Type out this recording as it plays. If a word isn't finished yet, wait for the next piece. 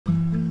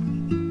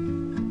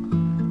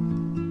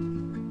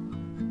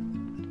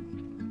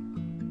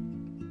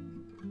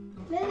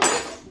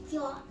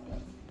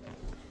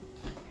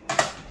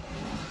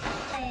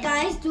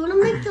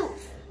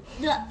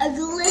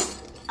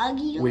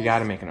ugly. We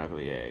gotta make an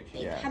ugly egg.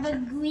 Yeah. Have a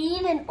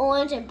green and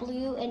orange and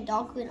blue and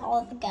dark green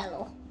all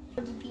together.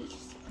 What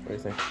do you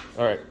think?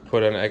 All right,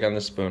 put an egg on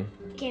the spoon.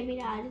 Can't be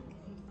that.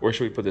 Where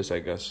should we put this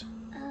egg, Gus?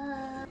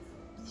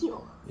 Here.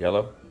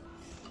 Yellow.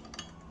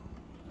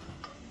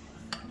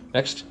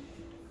 Next.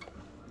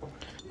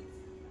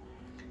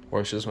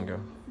 Where should this one go?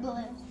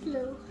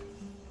 Blue.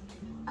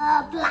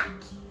 Black.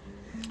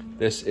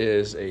 This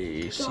is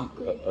a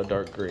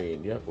dark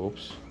green. Yep.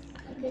 Oops.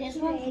 This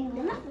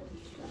one.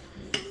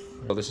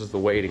 Well, this is the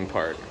waiting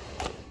part.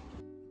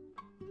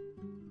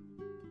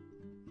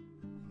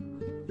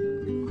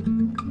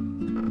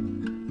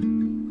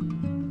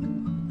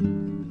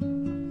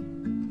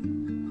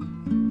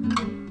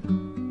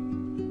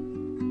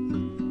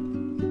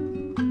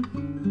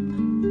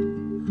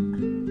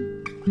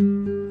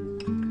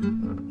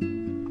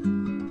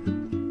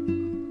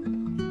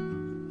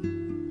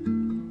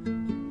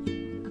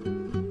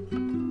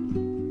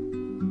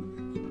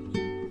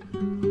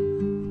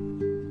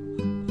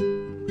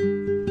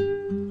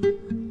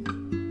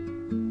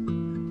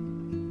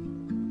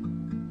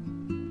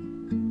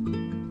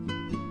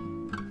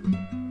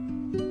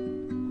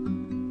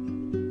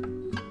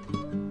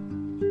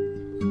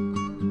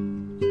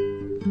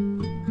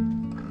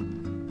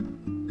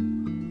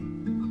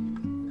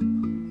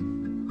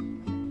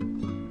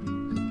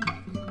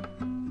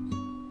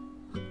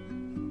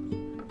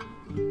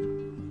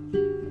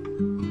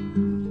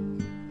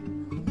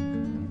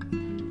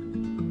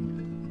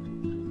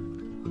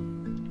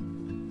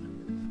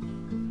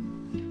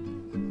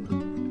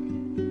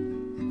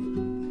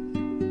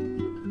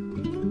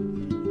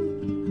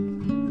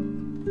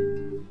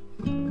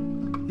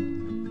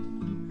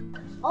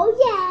 Oh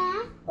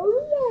yeah! Oh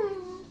yeah!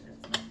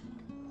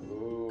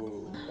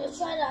 Ooh. Let's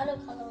try the other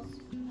colors.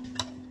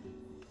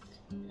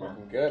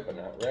 Looking good, but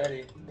not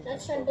ready.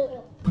 Let's try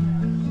blue.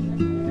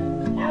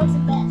 That was the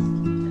best.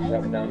 Is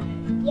that one done?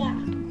 Yeah. I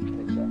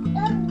think so.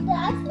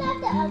 That's not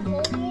the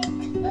ugly.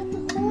 That's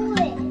the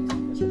coolest.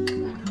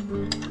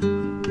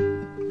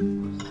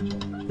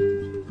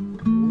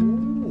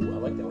 Ooh, I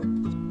like that one.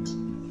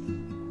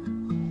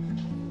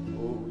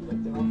 Ooh, you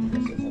like that one?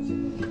 Yes, yes, yes.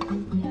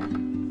 Yeah.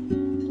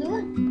 Blue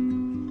one.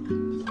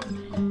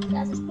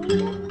 That's a spoon.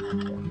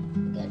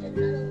 Get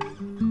another one.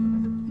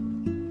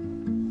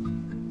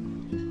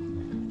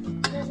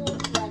 This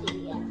one's ready,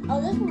 yeah. Oh,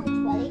 this one looks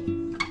ready.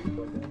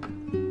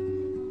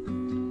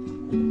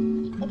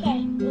 Okay,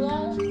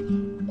 yellow.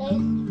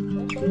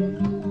 Let's go with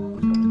yellow.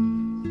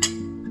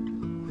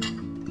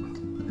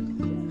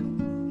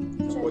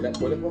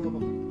 Whoa.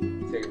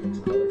 Take it, mix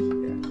the colors.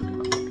 Yeah.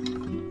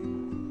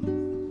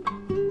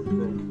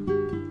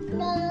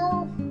 No.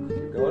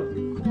 Keep going.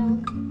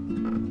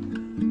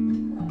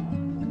 No.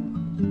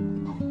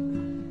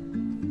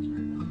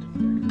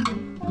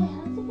 I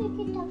have to make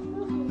it tough.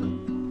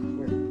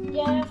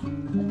 Yeah.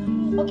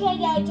 Okay,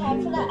 guys, time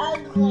for the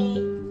ugly.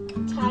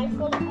 Time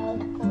for the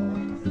ugly.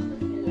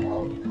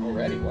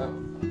 Already, wow.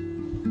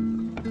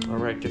 All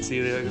right, get see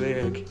the ugly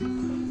egg.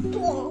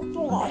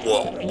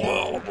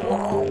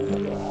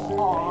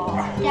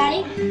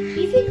 Daddy,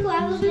 you think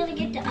whoever's gonna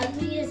get the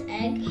ugliest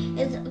egg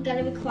is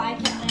gonna be quiet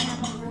because I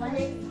have a one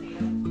egg?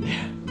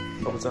 Yeah.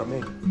 Hope it's not me.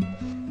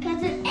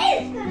 Because it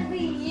is gonna be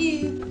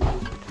you.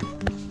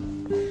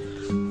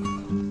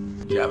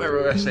 Good job,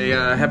 everyone. Say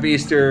Happy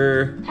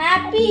Easter.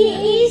 Happy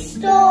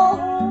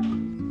Easter!